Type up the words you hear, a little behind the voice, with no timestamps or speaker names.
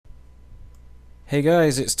Hey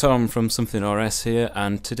guys, it's Tom from SumthinRS here,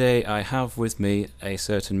 and today I have with me a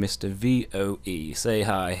certain Mr. VOE. Say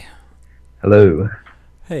hi. Hello.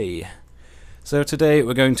 Hey. So today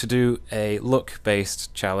we're going to do a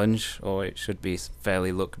luck-based challenge, or it should be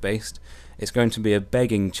fairly luck-based. It's going to be a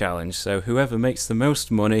begging challenge, so whoever makes the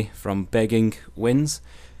most money from begging wins.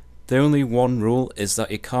 The only one rule is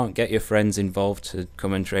that you can't get your friends involved to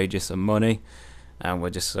come and trade you some money, and we're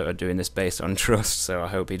just sort of doing this based on trust, so I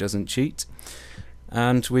hope he doesn't cheat.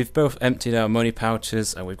 And we've both emptied our money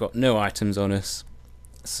pouches and we've got no items on us.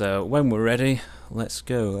 So when we're ready, let's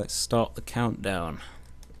go. Let's start the countdown.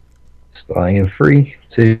 Starting in 3,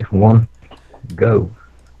 2, 1, go.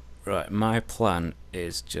 Right, my plan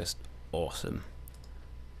is just awesome.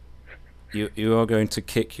 You are going to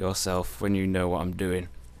kick yourself when you know what I'm doing.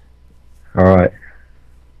 Alright.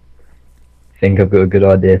 Think I've got a good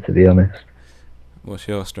idea, to be honest. What's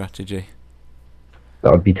your strategy?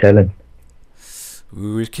 That would be telling.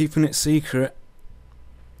 We're keeping it secret.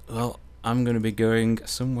 Well, I'm going to be going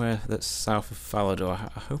somewhere that's south of Falador.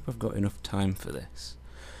 I hope I've got enough time for this.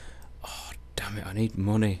 Oh, damn it, I need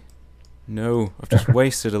money. No, I've just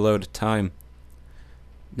wasted a load of time.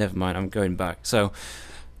 Never mind, I'm going back. So,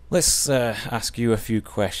 let's ask you a few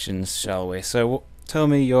questions, shall we? So, tell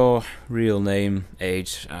me your real name,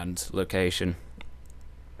 age, and location.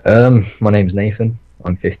 My name's Nathan.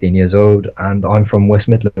 I'm 15 years old, and I'm from West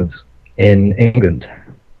Midlands in England.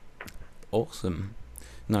 Awesome.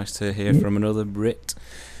 Nice to hear from another Brit.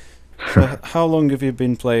 So, how long have you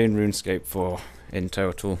been playing RuneScape for, in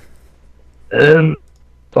total?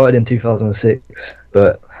 Started in 2006,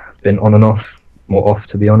 but been on and off, more off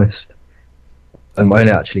to be honest. I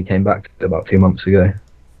only actually came back about 2 months ago.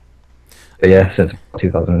 But yeah, since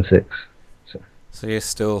 2006. So you're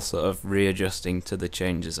still sort of readjusting to the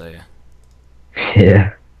changes, are you?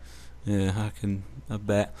 Yeah. Yeah, I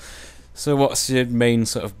bet. So what's your main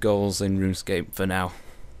sort of goals in RuneScape for now?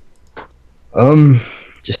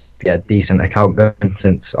 Just get a decent account going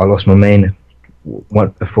since I lost my main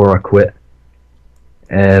once before I quit.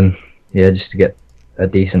 Yeah, just to get a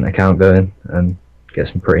decent account going and get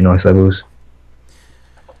some pretty nice levels.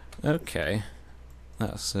 Okay,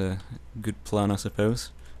 that's a good plan, I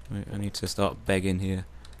suppose. I need to start begging here.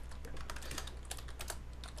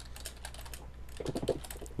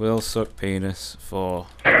 Will suck penis for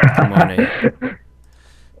money.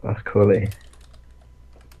 That's quality.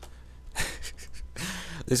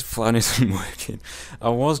 This plan isn't working. I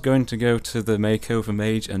was going to go to the makeover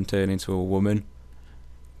mage and turn into a woman,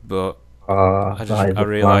 but I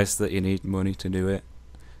realised that you need money to do it.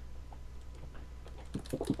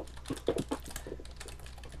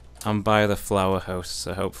 I'm by the flower house,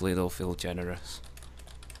 so hopefully they'll feel generous.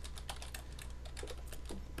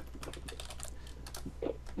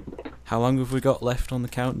 How long have we got left on the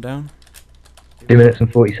countdown? 2 minutes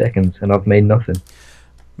and 40 seconds, and I've made nothing.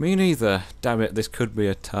 Me neither. Damn it, this could be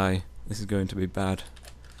a tie. This is going to be bad.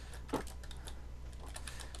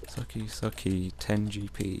 Sucky, 10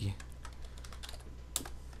 GP.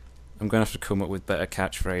 I'm going to have to come up with better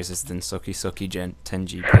catchphrases than sucky, 10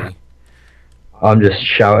 GP. I'm just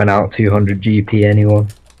shouting out 200 GP anyone.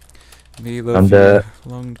 Me love you,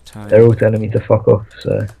 long time. They're all telling me to fuck off,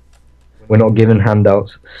 so we're not giving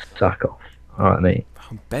handouts. Sack off. Alright, mate.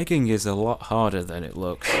 Begging is a lot harder than it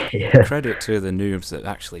looks. Yeah. Credit to the noobs that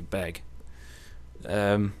actually beg.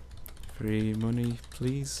 Free money,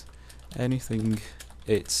 please. Anything.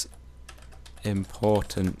 It's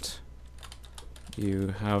important.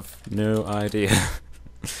 You have no idea.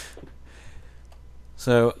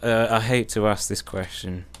 So, I hate to ask this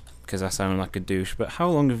question because I sound like a douche, but how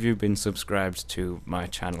long have you been subscribed to my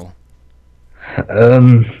channel?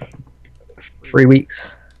 3 weeks.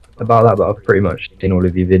 About that, but I've pretty much seen all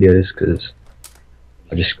of your videos because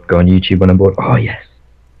I just go on YouTube when I'm bored. Oh, yes.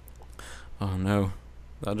 Oh no,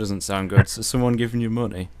 that doesn't sound good. So someone giving you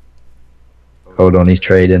money? Hold on, he's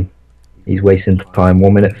trading. He's wasting time.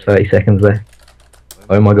 1 minute, 30 seconds left.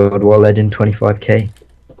 Oh my god, what a legend, 25k.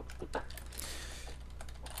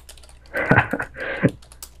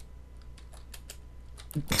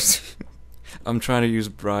 I'm trying to use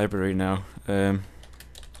bribery now.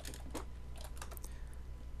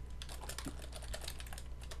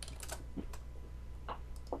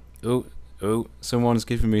 Oh, someone's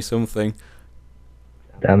giving me something.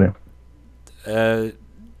 Damn it.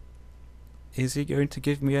 Is he going to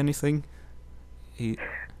give me anything?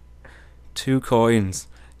 2 coins.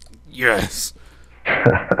 Yes!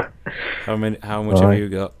 How much have you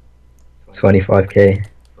got? 25k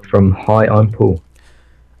from Hi, I'm Paul.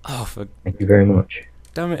 Oh, thank you very much.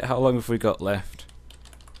 Damn it, how long have we got left?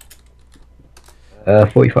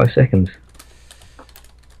 45 seconds.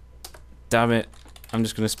 Damn it. I'm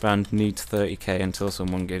just going to spam need 30k until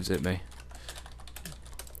someone gives it me.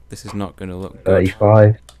 This is not going to look good.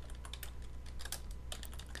 35.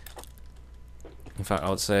 In fact, I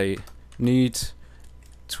would say need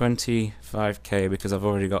 25k because I've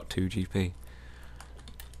already got 2 GP.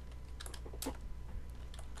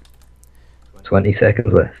 20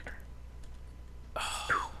 seconds left.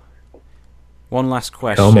 One last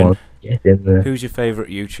question. Come on, get in there. Who's your favourite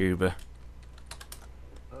YouTuber?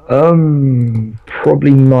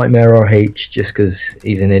 Probably Nightmare RH, just because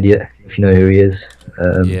he's an idiot, if you know who he is.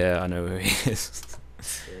 Yeah, I know who he is.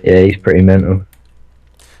 Yeah, he's pretty mental.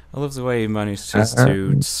 I love the way he manages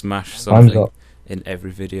to smash something in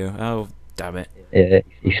every video. Oh, damn it. Yeah,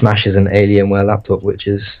 he smashes an Alienware laptop, which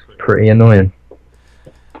is pretty annoying.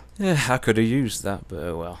 Yeah, I could have used that, but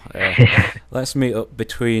oh well. Let's meet up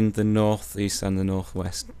between the northeast and the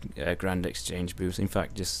northwest Grand Exchange booths. In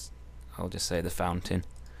fact, I'll just say the fountain.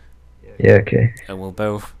 Yeah, okay. And we'll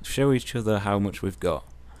both show each other how much we've got.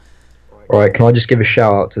 Alright, can I just give a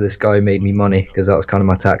shout out to this guy who made me money, because that was kind of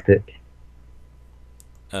my tactic.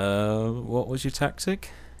 What was your tactic?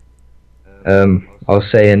 I was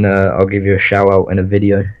saying I'll give you a shout out in a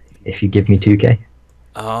video if you give me 2k.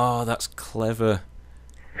 Oh, that's clever.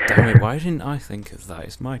 Damn it, why didn't I think of that?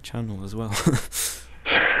 It's my channel as well.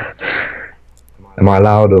 Am I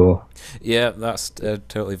allowed or? Yeah, that's a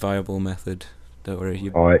totally viable method. Don't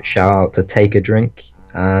worry. Alright, shout out to Take a Drink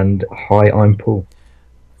and Hi, I'm Paul.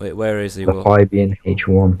 Wait, where is he? The hi being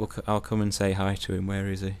H1. I'll come and say hi to him. Where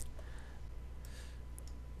is he?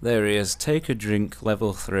 There he is. Take a Drink,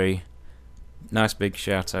 level 3. Nice big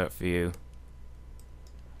shout out for you.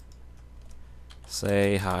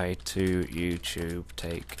 Say hi to YouTube,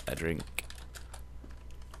 take a drink.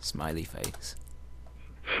 Smiley face.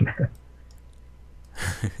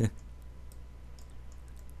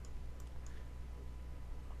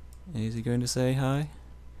 Is he going to say hi?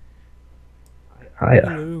 Hiya.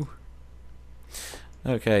 Hello.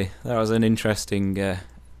 Okay, that was an interesting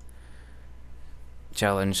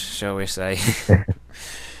challenge, shall we say.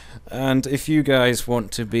 And if you guys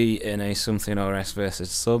want to be in a SumthinRS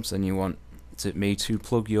versus subs and you want me to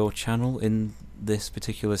plug your channel in this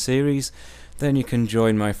particular series, then you can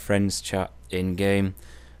join my friends chat in game.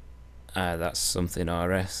 That's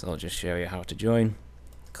SumthinRS. I'll just show you how to join.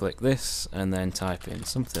 Click this and then type in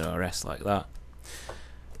SumthinRS like that,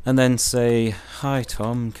 and then say, hi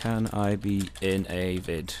Tom, can I be in a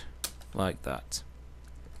vid, like that.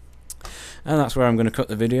 And that's where I'm going to cut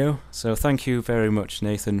the video. So thank you very much,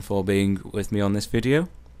 Nathan, for being with me on this video.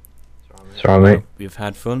 Sorry, mate. You've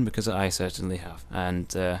had fun, because I certainly have,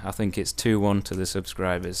 and I think it's 2-1 to the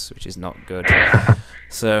subscribers, which is not good.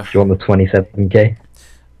 So Do you want the 27k?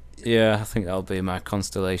 yeah, I think that'll be my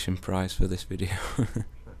constellation prize for this video.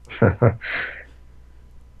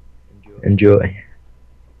 Enjoy.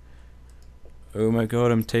 Oh my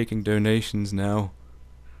god, I'm taking donations now.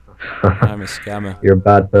 I'm a scammer. You're a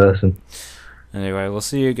bad person. Anyway, we'll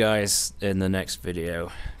see you guys in the next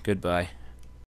video. Goodbye.